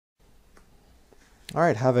All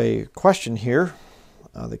right, have a question here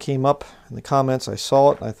that came up in the comments. I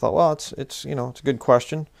saw it and I thought, well, it's a good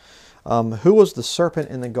question. Who was the serpent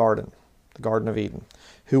in the Garden of Eden?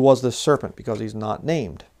 Who was the serpent? Because he's not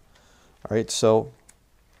named. All right, so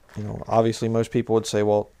obviously most people would say,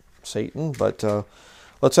 well, Satan, but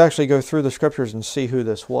let's actually go through the scriptures and see who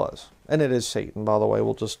this was. And it is Satan, by the way.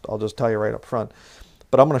 I'll just tell you right up front.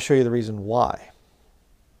 But I'm going to show you the reason why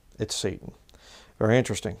it's Satan. Very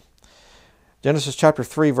interesting. Genesis chapter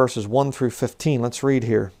 3, verses 1 through 15. Let's read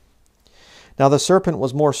here. Now the serpent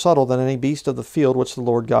was more subtle than any beast of the field which the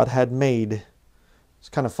Lord God had made. It's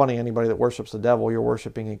kind of funny, anybody that worships the devil, you're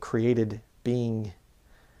worshiping a created being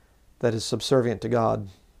that is subservient to God.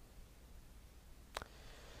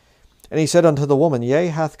 And he said unto the woman, Yea,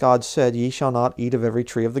 hath God said, Ye shall not eat of every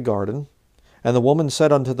tree of the garden? And the woman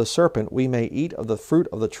said unto the serpent, We may eat of the fruit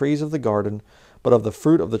of the trees of the garden, but of the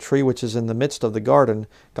fruit of the tree which is in the midst of the garden,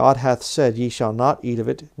 God hath said, Ye shall not eat of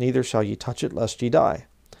it, neither shall ye touch it, lest ye die.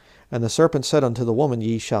 And the serpent said unto the woman,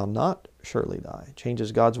 Ye shall not surely die.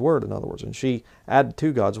 Changes God's word, in other words. And she added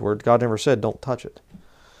to God's word. God never said, Don't touch it.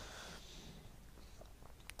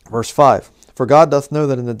 Verse 5, For God doth know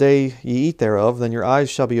that in the day ye eat thereof, then your eyes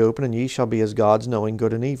shall be open, and ye shall be as gods, knowing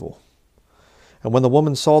good and evil. And when the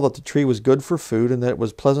woman saw that the tree was good for food, and that it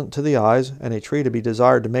was pleasant to the eyes, and a tree to be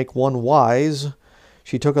desired to make one wise,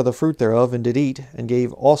 she took of the fruit thereof, and did eat, and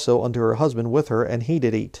gave also unto her husband with her, and he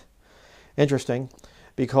did eat. Interesting,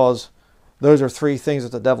 because those are three things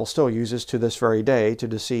that the devil still uses to this very day to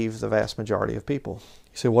deceive the vast majority of people.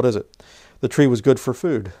 You say, what is it? The tree was good for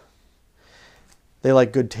food. They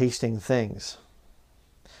like good tasting things.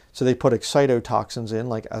 So they put excitotoxins in,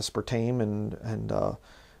 like aspartame and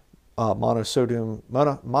monosodium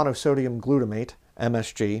glutamate,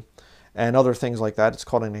 MSG, and other things like that. It's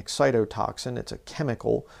called an excitotoxin. It's a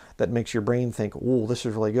chemical that makes your brain think, ooh, this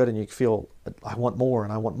is really good, and you feel, I want more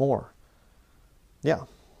and I want more. Yeah.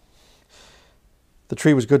 The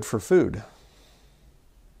tree was good for food.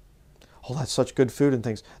 Oh, that's such good food and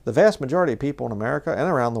things. The vast majority of people in America, and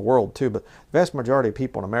around the world too, but the vast majority of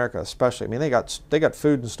people in America especially, I mean, they got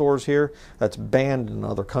food in stores here that's banned in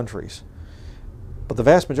other countries. But the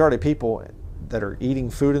vast majority of people that are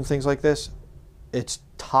eating food and things like this, it's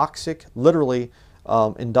toxic, literally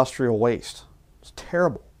industrial waste. It's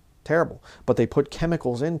terrible, terrible. But they put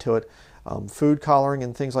chemicals into it, food coloring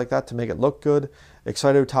and things like that to make it look good,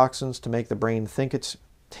 excitotoxins to make the brain think it's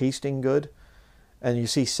tasting good. And you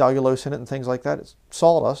see cellulose in it and things like that. It's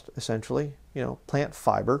sawdust, essentially, plant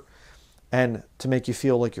fiber, and to make you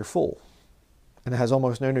feel like you're full. And it has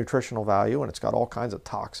almost no nutritional value, and it's got all kinds of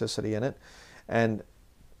toxicity in it. And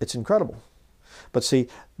it's incredible. But see,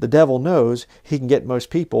 the devil knows he can get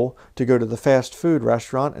most people to go to the fast food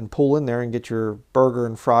restaurant and pull in there and get your burger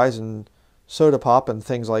and fries and soda pop and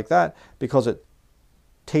things like that because it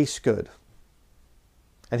tastes good.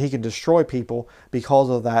 And he can destroy people because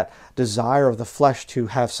of that desire of the flesh to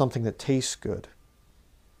have something that tastes good.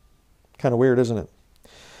 Kind of weird, isn't it?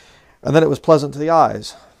 And then it was pleasant to the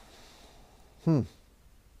eyes. How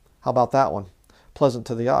about that one? Pleasant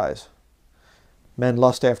to the eyes. Men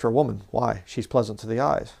lust after a woman. Why? She's pleasant to the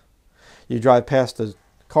eyes. You drive past the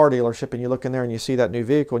car dealership and you look in there and you see that new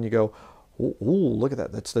vehicle and you go, ooh, look at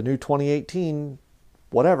that. That's the new 2018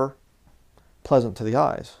 whatever. Pleasant to the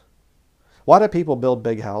eyes. Why do people build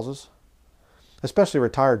big houses? Especially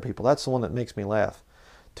retired people. That's the one that makes me laugh.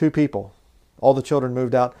 2 people. All the children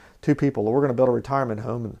moved out. 2 people. We're going to build a retirement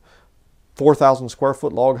home, and 4,000 square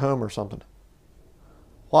foot log home or something.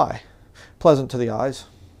 Why? Pleasant to the eyes.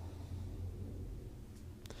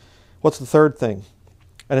 What's the third thing?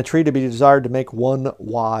 And a tree to be desired to make one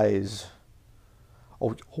wise.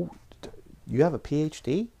 Oh, you have a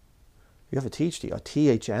PhD? You have a THD, a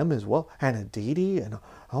THM as well, and a DD, and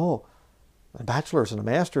a bachelor's and a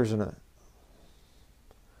master's and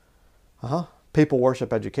people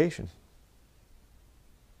worship education.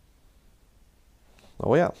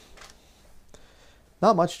 Oh yeah.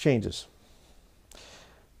 Not much changes.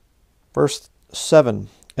 Verse 7,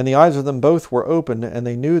 And the eyes of them both were opened, and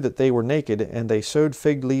they knew that they were naked, and they sewed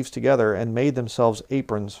fig leaves together, and made themselves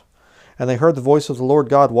aprons. And they heard the voice of the Lord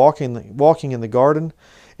God walking in the garden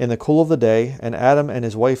in the cool of the day, and Adam and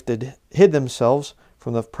his wife hid themselves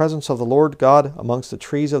from the presence of the Lord God amongst the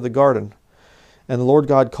trees of the garden. And the Lord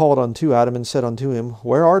God called unto Adam and said unto him,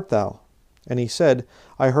 Where art thou? And he said,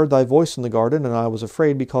 I heard thy voice in the garden, and I was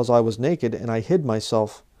afraid because I was naked, and I hid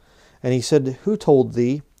myself. And he said, Who told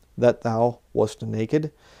thee that thou wast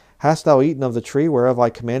naked? Hast thou eaten of the tree whereof I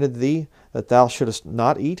commanded thee that thou shouldest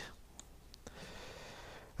not eat?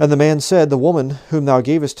 And the man said, The woman whom thou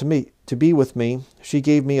gavest to me to be with me, she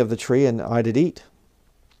gave me of the tree, and I did eat.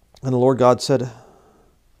 And the Lord God said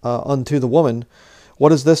unto the woman,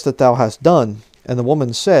 What is this that thou hast done? And the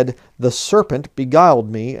woman said, The serpent beguiled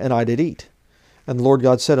me, and I did eat. And the Lord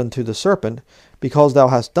God said unto the serpent, Because thou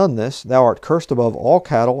hast done this, thou art cursed above all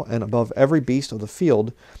cattle, and above every beast of the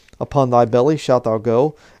field. Upon thy belly shalt thou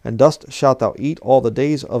go, and dust shalt thou eat all the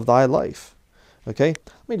days of thy life. Okay?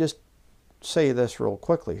 Let me just say this real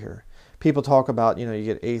quickly here. People talk about, you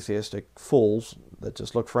get atheistic fools that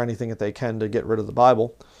just look for anything that they can to get rid of the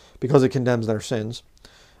Bible because it condemns their sins.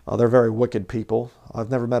 They're very wicked people. I've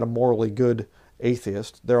never met a morally good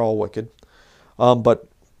atheist. They're all wicked. But,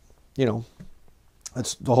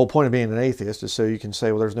 that's the whole point of being an atheist, is so you can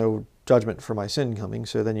say, well, there's no judgment for my sin coming,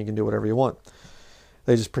 so then you can do whatever you want.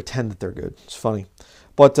 They just pretend that they're good. It's funny.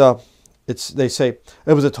 But they say,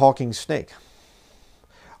 it was a talking snake.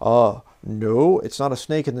 No, it's not a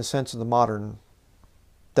snake in the sense of the modern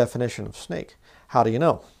definition of snake. How do you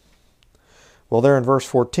know? Well, there in verse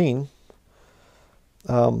 14,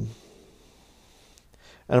 and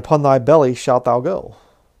upon thy belly shalt thou go.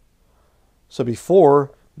 So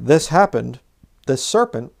before this happened, this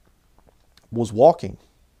serpent was walking.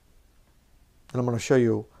 And I'm going to show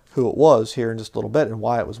you who it was here in just a little bit and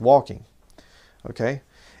why it was walking. Okay?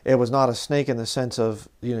 It was not a snake in the sense of,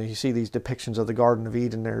 you see these depictions of the Garden of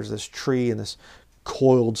Eden. There's this tree and this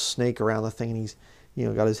coiled snake around the thing, and he's,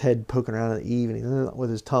 got his head poking around at Eve, and he's with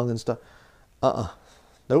his tongue and stuff.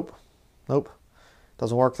 Nope.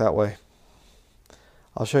 Doesn't work that way.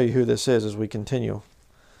 I'll show you who this is as we continue.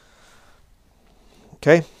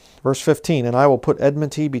 Okay, verse 15, And I will put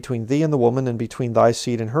enmity between thee and the woman, and between thy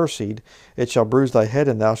seed and her seed. It shall bruise thy head,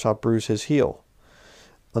 and thou shalt bruise his heel.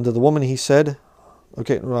 Unto the woman he said,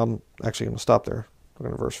 okay, well, I'm actually going to stop there. We're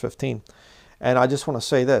going to verse 15. And I just want to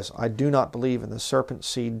say this. I do not believe in the serpent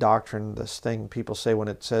seed doctrine, this thing people say when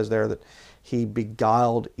it says there that he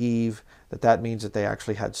beguiled Eve, that means that they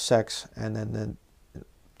actually had sex, and then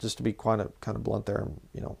just to be kind of blunt there,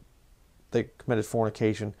 they committed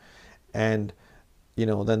fornication, and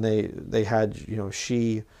then they had,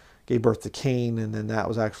 she gave birth to Cain, and then that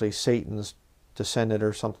was actually Satan's descendant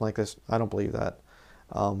or something like this. I don't believe that.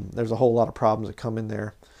 There's a whole lot of problems that come in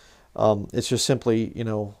there. It's just simply,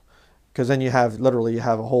 because then you have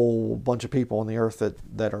a whole bunch of people on the earth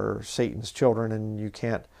that are Satan's children, and you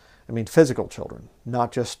can't, physical children,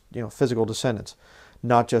 not just, physical descendants,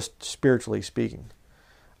 not just spiritually speaking.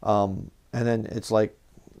 And then it's like,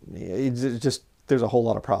 there's a whole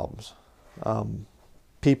lot of problems.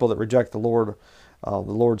 People that reject the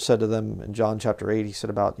Lord said to them in John chapter 8, he said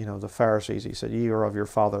about, the Pharisees, he said, ye are of your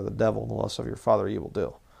father the devil, and the lusts of your father ye will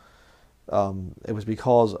do. It was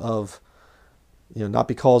because of, not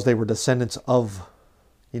because they were descendants of,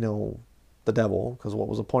 the devil, because what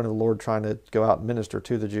was the point of the Lord trying to go out and minister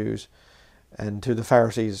to the Jews and to the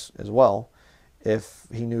Pharisees as well, if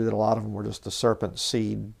he knew that a lot of them were just the serpent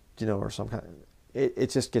seed, or some kind of, it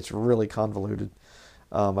just gets really convoluted.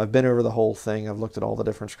 I've been over the whole thing. I've looked at all the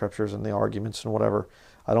different scriptures and the arguments and whatever.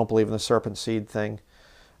 I don't believe in the serpent seed thing.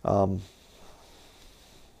 I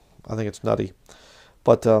think it's nutty.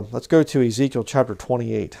 But let's go to Ezekiel chapter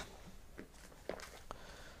 28.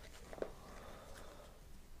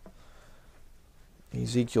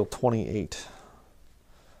 Ezekiel 28.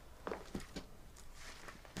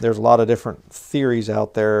 There's a lot of different theories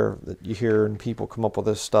out there that you hear, and people come up with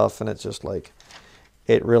this stuff, and it's just like,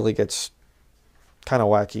 it really gets kind of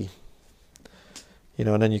wacky.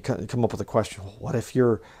 And then you come up with the question, what if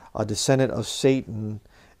you're a descendant of Satan,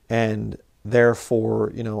 and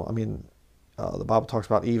therefore, the Bible talks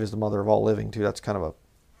about Eve as the mother of all living too. That's kind of a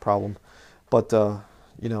problem. But, well,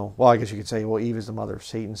 I guess you could say, well, Eve is the mother of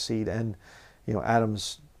Satan's seed and,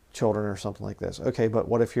 Adam's children or something like this. Okay, but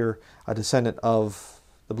what if you're a descendant of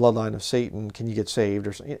the bloodline of Satan? Can you get saved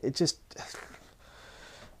or something? It just, that's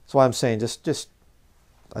why I'm saying just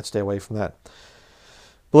I'd stay away from that.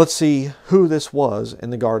 But let's see who this was in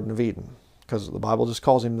the Garden of Eden, because the Bible just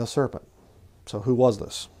calls him the serpent. So who was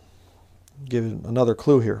this? Give another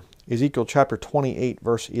clue here. Ezekiel chapter 28,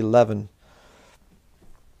 verse 11.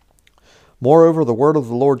 Moreover, the word of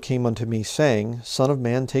the Lord came unto me, saying, Son of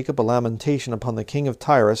man, take up a lamentation upon the king of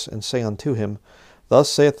Tyrus, and say unto him, Thus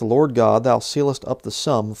saith the Lord God, Thou sealest up the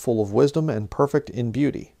sum, full of wisdom and perfect in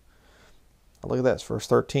beauty. Now look at this, verse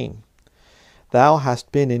 13. Thou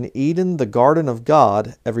hast been in Eden, the garden of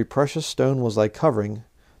God. Every precious stone was thy covering,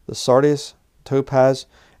 the sardius, topaz,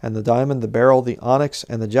 and the diamond, the beryl, the onyx,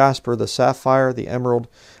 and the jasper, the sapphire, the emerald,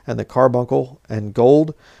 and the carbuncle, and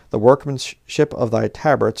gold, the workmanship of thy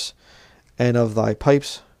tabrets, and of thy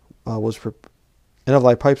pipes was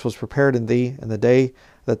prepared in thee in the day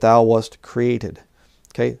that thou wast created.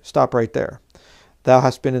 Okay, stop right there. Thou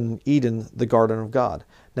hast been in Eden, the garden of God.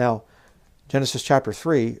 Now, Genesis chapter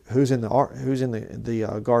 3, who's in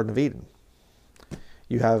the Garden of Eden?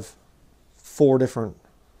 You have 4 different,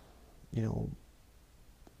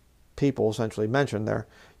 people essentially mentioned there.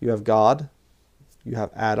 You have God, you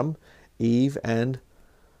have Adam, Eve, and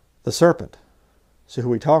the serpent. So who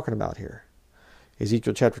are we talking about here?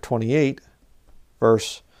 Ezekiel chapter 28,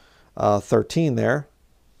 verse 13 there.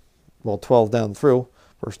 Well, 12 down through,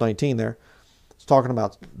 verse 19 there. It's talking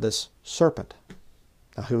about this serpent.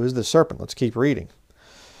 Now, who is the serpent? Let's keep reading.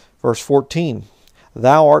 Verse 14.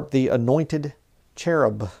 Thou art the anointed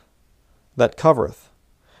cherub that covereth,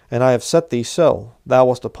 and I have set thee so. Thou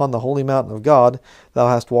wast upon the holy mountain of God. Thou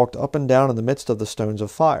hast walked up and down in the midst of the stones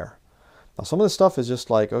of fire. Now, some of this stuff is just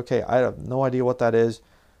like, okay, I have no idea what that is.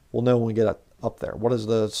 We'll know when we get up there. What is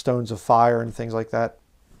the stones of fire and things like that?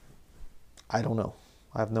 I don't know.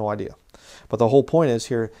 I have no idea. But the whole point is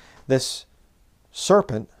here, this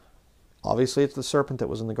serpent, obviously it's the serpent that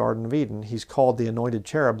was in the Garden of Eden. He's called the anointed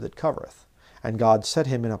cherub that covereth. And God set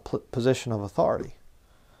him in a position of authority.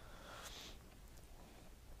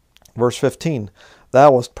 Verse 15.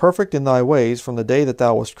 Thou wast perfect in thy ways from the day that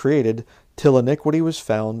thou wast created, till iniquity was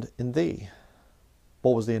found in thee.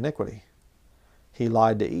 What was the iniquity? He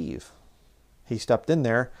lied to Eve. He stepped in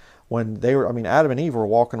there when Adam and Eve were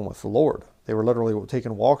walking with the Lord. They were literally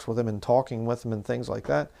taking walks with him and talking with him and things like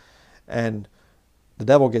that. And the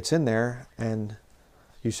devil gets in there and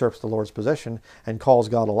usurps the Lord's position and calls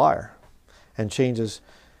God a liar and changes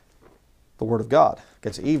the word of God.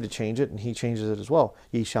 Gets Eve to change it, and he changes it as well.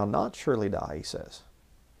 Ye shall not surely die, he says.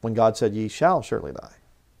 When God said, ye shall surely die.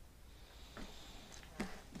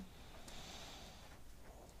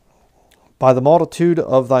 By the multitude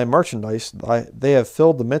of thy merchandise, they have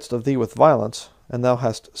filled the midst of thee with violence, and thou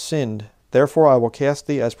hast sinned. Therefore I will cast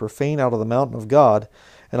thee as profane out of the mountain of God,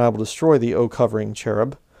 and I will destroy thee, O covering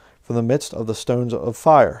cherub, from the midst of the stones of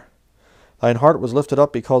fire. Thine heart was lifted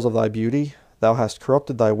up because of thy beauty. Thou hast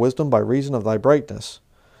corrupted thy wisdom by reason of thy brightness.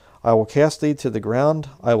 I will cast thee to the ground.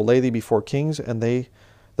 I will lay thee before kings, and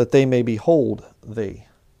that they may behold thee.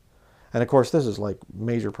 And of course, this is like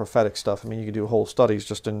major prophetic stuff. I mean, you could do whole studies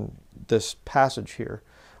just in this passage here.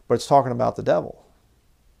 But it's talking about the devil.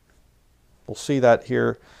 We'll see that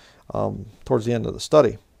here towards the end of the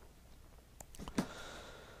study.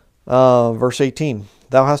 Verse 18.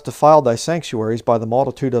 Thou hast defiled thy sanctuaries by the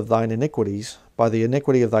multitude of thine iniquities, by the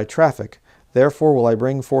iniquity of thy traffic. Therefore will I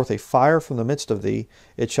bring forth a fire from the midst of thee.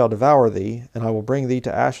 It shall devour thee, and I will bring thee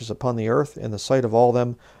to ashes upon the earth in the sight of all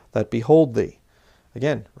them that behold thee.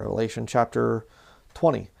 Again, Revelation chapter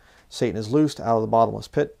 20. Satan is loosed out of the bottomless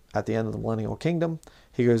pit at the end of the millennial kingdom.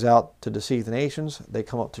 He goes out to deceive the nations. They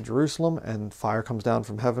come up to Jerusalem, and fire comes down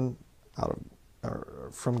from heaven,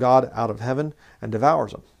 from God out of heaven, and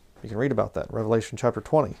devours them. You can read about that, Revelation chapter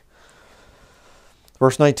 20.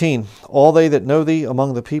 Verse 19, all they that know thee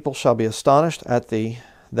among the people shall be astonished at thee.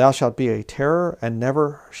 Thou shalt be a terror, and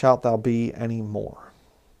never shalt thou be any more.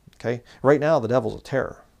 Okay? Right now, the devil's a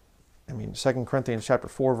terror. I mean, 2 Corinthians chapter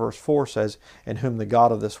 4, verse 4 says, in whom the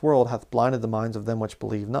God of this world hath blinded the minds of them which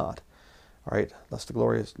believe not. All right? Lest the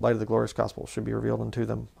glorious light of the glorious gospel should be revealed unto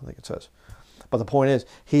them, I think it says. But the point is,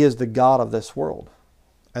 he is the God of this world.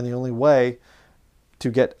 And the only way to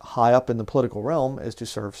get high up in the political realm is to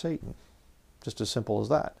serve Satan. Just as simple as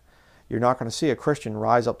that. You're not going to see a Christian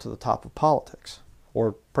rise up to the top of politics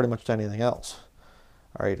or pretty much anything else.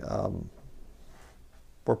 All right,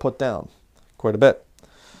 we're put down quite a bit.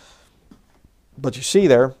 But you see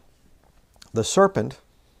there, the serpent,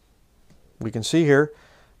 we can see here,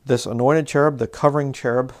 this anointed cherub, the covering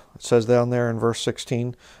cherub, it says down there in verse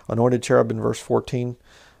 16, anointed cherub in verse 14,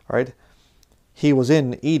 all right? He was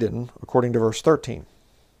in Eden, according to verse 13,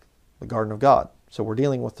 the garden of God. So we're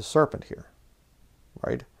dealing with the serpent here.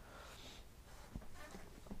 Right?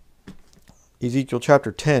 Ezekiel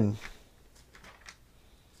chapter 10.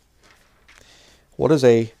 What is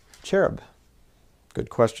a cherub? Good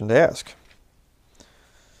question to ask.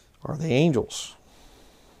 Are they angels?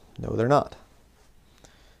 No, they're not.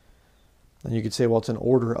 And you could say, well, it's an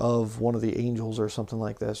order of one of the angels or something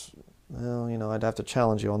like this. Well, I'd have to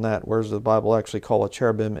challenge you on that. Where does the Bible actually call a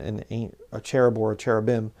cherubim a cherub or a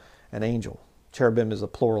cherubim an angel? Cherubim is the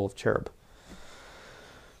plural of cherub.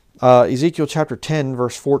 Ezekiel chapter 10,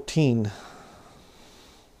 verse 14.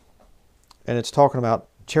 And it's talking about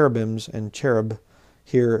cherubims and cherub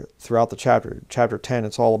here throughout the chapter. Chapter 10,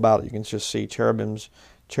 it's all about it. You can just see cherubims,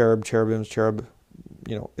 cherubims, cherub.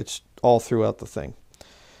 It's all throughout the thing.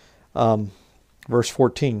 Verse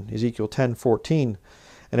 14, Ezekiel 10, 14.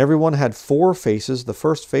 And everyone had 4 faces. The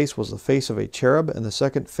first face was the face of a cherub, and the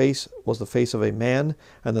second face was the face of a man,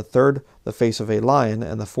 and the third the face of a lion,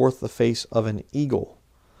 and the fourth the face of an eagle.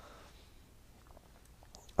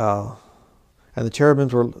 And the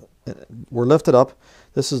cherubims were lifted up.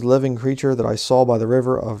 This is the living creature that I saw by the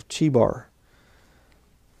river of Chebar.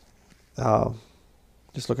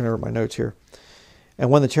 Just looking over my notes here. And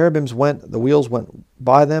when the cherubims went, the wheels went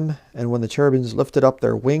by them. And when the cherubims lifted up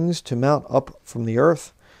their wings to mount up from the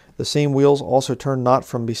earth, the same wheels also turned not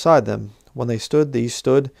from beside them. When they stood, these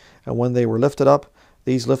stood. And when they were lifted up,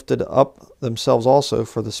 these lifted up themselves also,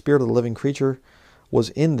 for the spirit of the living creature was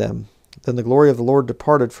in them. Then the glory of the Lord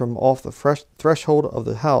departed from off the threshold of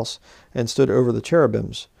the house, and stood over the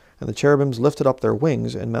cherubims. And the cherubims lifted up their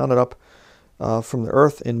wings, and mounted up from the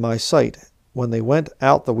earth in my sight. When they went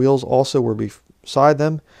out, the wheels also were beside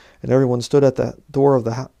them, and everyone stood at the door of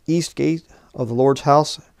the east gate of the Lord's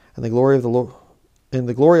house, and the glory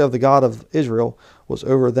of the God of Israel was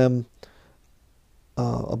over them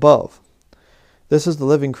above. This is the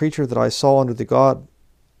living creature that I saw under the God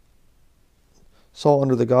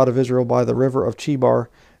of Israel by the river of Chebar,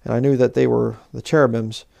 and I knew that they were the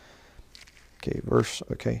cherubims.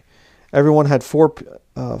 Everyone had 4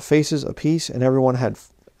 faces apiece, and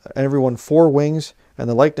everyone 4 wings, and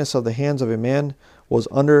the likeness of the hands of a man was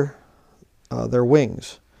under their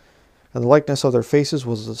wings. And the likeness of their faces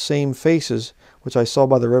was the same faces which I saw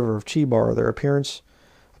by the river of Chebar. Their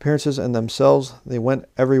appearances and themselves, they went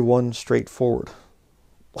every one straight forward.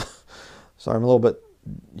 So I'm a little bit,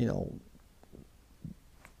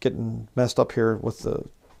 getting messed up here with the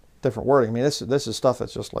different wording. I mean, this is stuff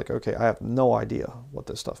that's just like, okay, I have no idea what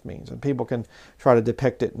this stuff means. And people can try to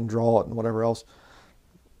depict it and draw it and whatever else.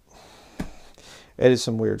 It is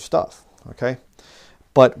some weird stuff, okay?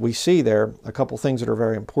 But we see there a couple things that are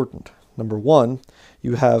very important. Number 1,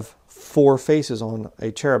 you have 4 faces on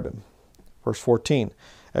a cherubim. Verse 14,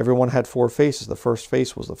 everyone had 4 faces. The first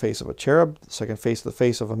face was the face of a cherub. The second face, the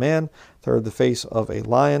face of a man. Third, the face of a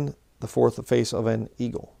lion. The fourth, the face of an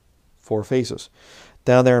eagle. 4 faces.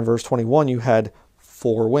 Down there in verse 21, you had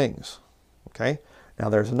 4 wings. Okay? Now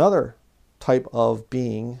there's another type of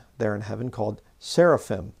being there in heaven called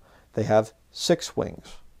seraphim. They have 6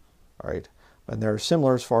 wings. All right? And they're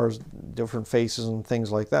similar as far as different faces and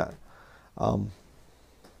things like that.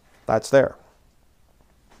 That's there.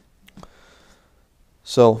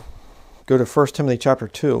 So go to 1 Timothy chapter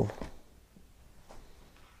 2.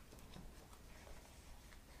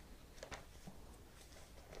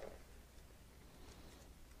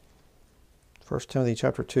 1 Timothy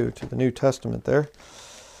chapter 2, to the New Testament there.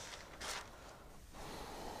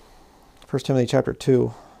 1 Timothy chapter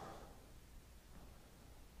 2,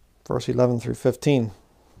 verse 11 through 15.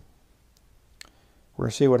 We're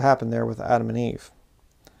going to see what happened there with Adam and Eve.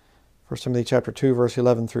 1 Timothy chapter 2, verse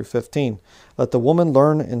 11 through 15. Let the woman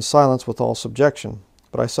learn in silence with all subjection.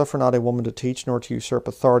 But I suffer not a woman to teach, nor to usurp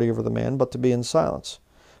authority over the man, but to be in silence.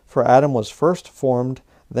 For Adam was first formed,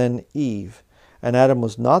 then Eve. And Adam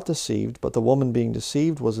was not deceived, but the woman being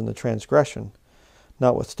deceived was in the transgression.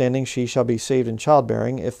 Notwithstanding, she shall be saved in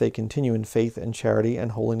childbearing, if they continue in faith and charity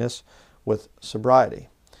and holiness with sobriety.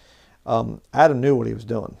 Adam knew what he was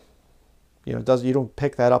doing. You don't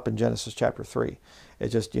pick that up in Genesis chapter 3.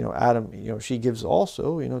 It's just, Adam, she gives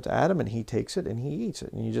also, to Adam, and he takes it and he eats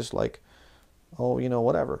it. And you just like, oh,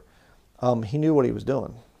 whatever. He knew what he was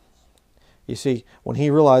doing. You see, when he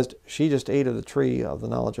realized she just ate of the tree of the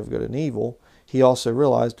knowledge of good and evil, he also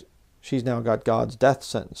realized she's now got God's death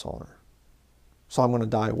sentence on her. So I'm going to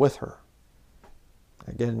die with her.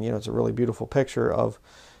 Again, it's a really beautiful picture of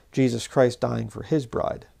Jesus Christ dying for his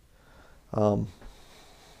bride. A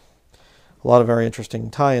lot of very interesting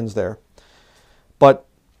tie-ins there. But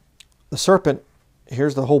the serpent,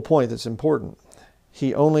 here's the whole point that's important.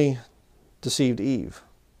 He only deceived Eve.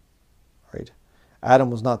 Right? Adam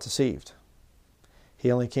was not deceived.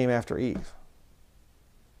 He only came after Eve.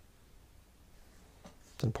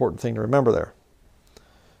 It's an important thing to remember there.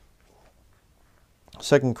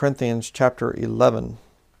 2 Corinthians chapter 11.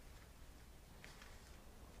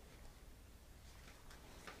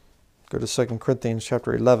 Go to 2 Corinthians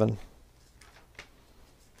chapter 11.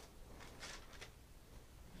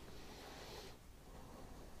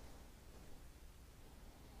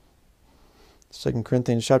 2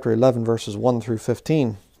 Corinthians chapter 11, verses 1 through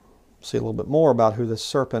 15. See a little bit more about who this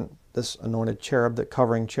serpent, this anointed cherub, that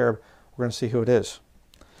covering cherub, we're going to see who it is.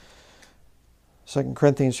 2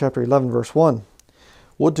 Corinthians chapter 11, verse 1.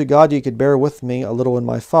 Would to God ye could bear with me a little in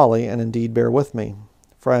my folly, and indeed bear with me.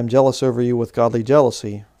 For I am jealous over you with godly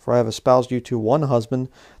jealousy. For I have espoused you to one husband,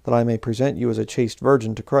 that I may present you as a chaste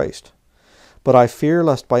virgin to Christ. But I fear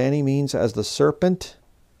lest by any means as the serpent,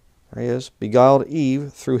 there he is, beguiled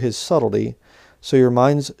Eve through his subtlety, so your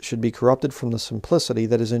minds should be corrupted from the simplicity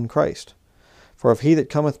that is in Christ. For if he that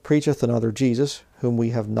cometh preacheth another Jesus, whom we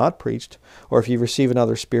have not preached, or if ye receive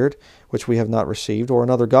another spirit, which we have not received, or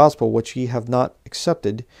another gospel, which ye have not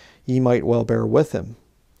accepted, ye might well bear with him.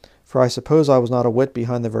 For I suppose I was not a whit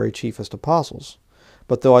behind the very chiefest apostles.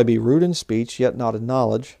 But though I be rude in speech, yet not in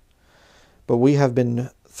knowledge, but we have been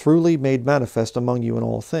throughly made manifest among you in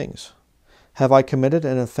all things. Have I committed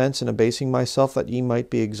an offense in abasing myself, that ye might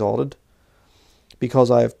be exalted?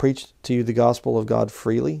 Because I have preached to you the gospel of God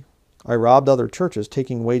freely? I robbed other churches,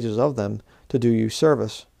 taking wages of them, to do you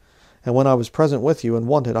service. And when I was present with you and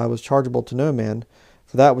wanted, I was chargeable to no man,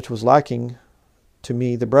 for that which was lacking to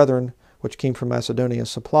me the brethren which came from Macedonia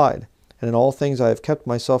supplied. And in all things I have kept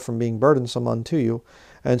myself from being burdensome unto you,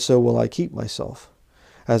 and so will I keep myself.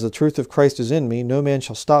 As the truth of Christ is in me, no man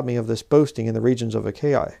shall stop me of this boasting in the regions of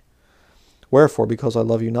Achaia. Wherefore, because I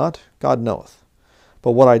love you not, God knoweth.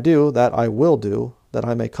 But what I do, that I will do, that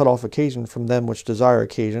I may cut off occasion from them which desire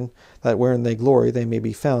occasion, that wherein they glory they may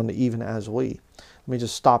be found even as we. Let me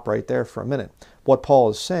just stop right there for a minute. What Paul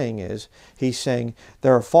is saying is, he's saying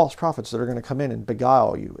there are false prophets that are going to come in and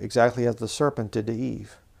beguile you, exactly as the serpent did to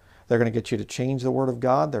Eve. They're going to get you to change the word of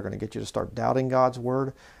God. They're going to get you to start doubting God's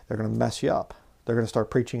word. They're going to mess you up. They're going to start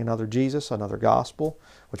preaching another Jesus, another gospel,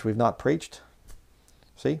 which we've not preached.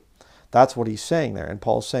 See? That's what he's saying there. And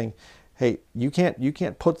Paul's saying, hey, you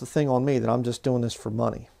can't put the thing on me that I'm just doing this for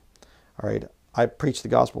money. All right? I preach the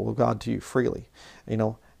gospel of God to you freely. You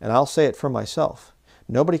know, and I'll say it for myself.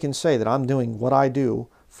 Nobody can say that I'm doing what I do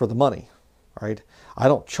for the money. All right? I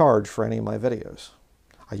don't charge for any of my videos.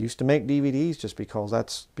 I used to make DVDs just because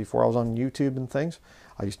that's before I was on YouTube and things.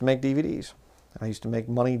 I used to make DVDs. And I used to make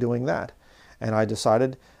money doing that. And I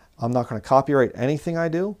decided I'm not going to copyright anything I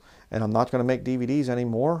do, and I'm not going to make DVDs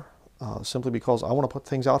anymore, simply because I want to put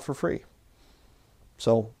things out for free.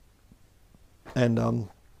 So, and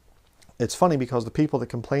it's funny because the people that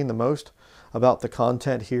complain the most about the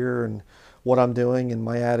content here and what I'm doing and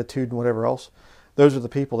my attitude and whatever else, those are the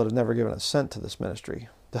people that have never given a cent to this ministry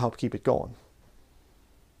to help keep it going.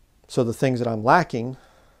 So the things that I'm lacking,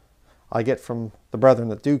 I get from the brethren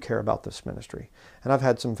that do care about this ministry. And I've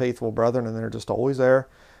had some faithful brethren, and they're just always there,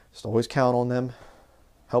 just always count on them,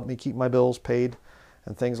 help me keep my bills paid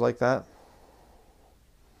and things like that.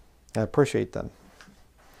 I appreciate them.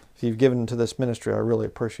 If you've given to this ministry, I really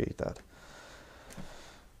appreciate that.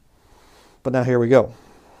 But now here we go.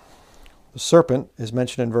 The serpent is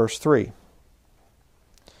mentioned in verse 3.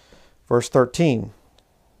 Verse 13.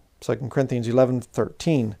 2 Corinthians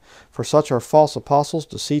 11:13. For such are false apostles,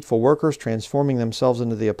 deceitful workers, transforming themselves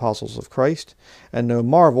into the apostles of Christ. And no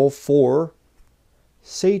marvel, for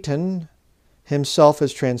Satan himself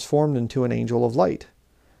is transformed into an angel of light.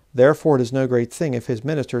 Therefore it is no great thing if his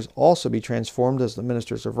ministers also be transformed as the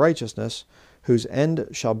ministers of righteousness, whose end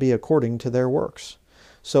shall be according to their works.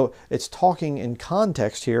 So it's talking in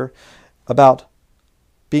context here about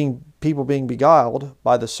people being beguiled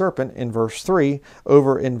by the serpent in verse 3.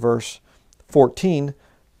 Over in verse 14,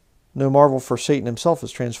 no marvel, for Satan himself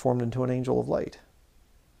is transformed into an angel of light.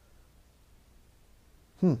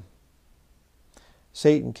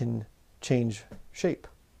 Satan can change shape.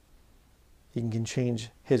 He can change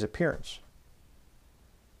his appearance.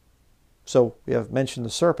 So we have mentioned the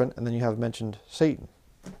serpent, and then you have mentioned Satan.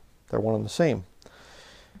 They're one and the same.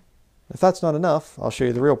 If that's not enough, I'll show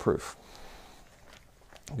you the real proof.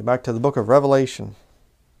 Go back to the book of Revelation.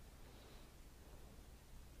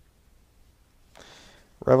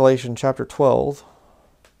 Revelation chapter 12,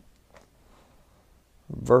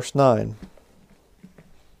 verse 9.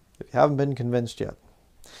 If you haven't been convinced yet.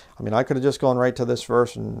 I mean, I could have just gone right to this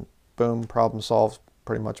verse and boom, problem solved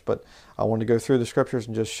pretty much. But I wanted to go through the scriptures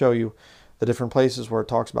and just show you the different places where it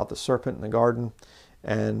talks about the serpent in the garden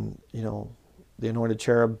and, you know, the anointed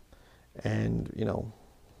cherub and, you know,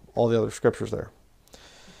 all the other scriptures there.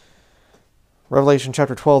 Revelation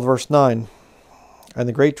chapter 12, verse 9. And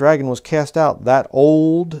the great dragon was cast out, that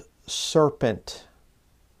old serpent.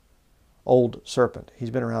 Old serpent.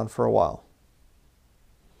 He's been around for a while.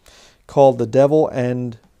 Called the devil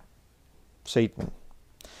and Satan,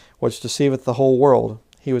 which deceiveth the whole world.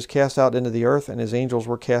 He was cast out into the earth, and his angels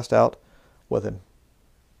were cast out with him.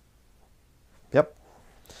 Yep.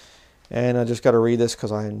 And I just got to read this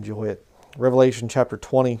because I enjoy it. Revelation chapter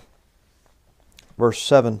 20, verse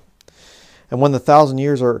 7. And when the 1,000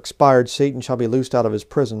 years are expired, Satan shall be loosed out of his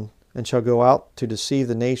prison, and shall go out to deceive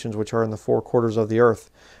the nations which are in the four quarters of the earth,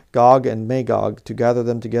 Gog and Magog, to gather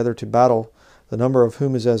them together to battle, the number of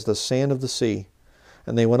whom is as the sand of the sea.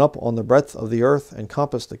 And they went up on the breadth of the earth, and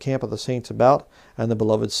compassed the camp of the saints about, and the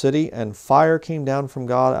beloved city, and fire came down from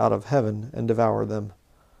God out of heaven, and devoured them.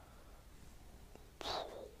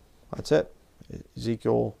 That's it.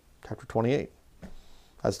 Ezekiel chapter 28.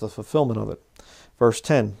 That's the fulfillment of it. Verse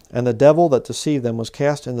 10, and the devil that deceived them was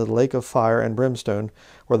cast into the lake of fire and brimstone,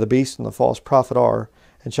 where the beast and the false prophet are,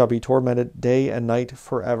 and shall be tormented day and night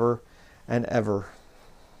forever and ever.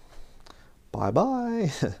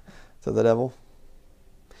 Bye-bye, to the devil.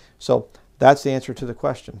 So that's the answer to the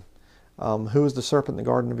question. Who is the serpent in the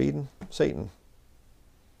Garden of Eden? Satan.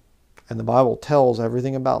 And the Bible tells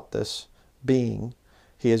everything about this being.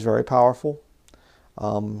 He is very powerful.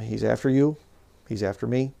 He's after you. He's after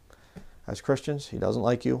me. As Christians, he doesn't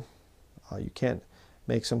like you. You can't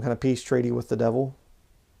make some kind of peace treaty with the devil.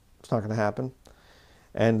 It's not going to happen.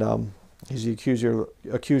 And he's the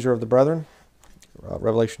accuser of the brethren.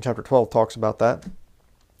 Revelation chapter 12 talks about that.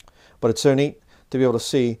 But it's so neat to be able to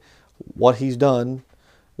see what he's done,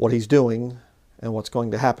 what he's doing, and what's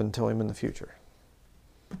going to happen to him in the future.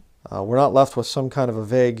 We're not left with some kind of a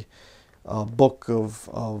vague book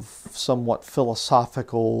of somewhat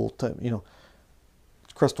philosophical,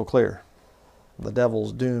 it's crystal clear. The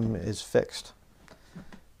devil's doom is fixed.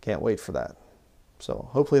 Can't wait for that. So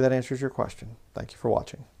hopefully that answers your question. Thank you for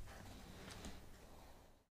watching.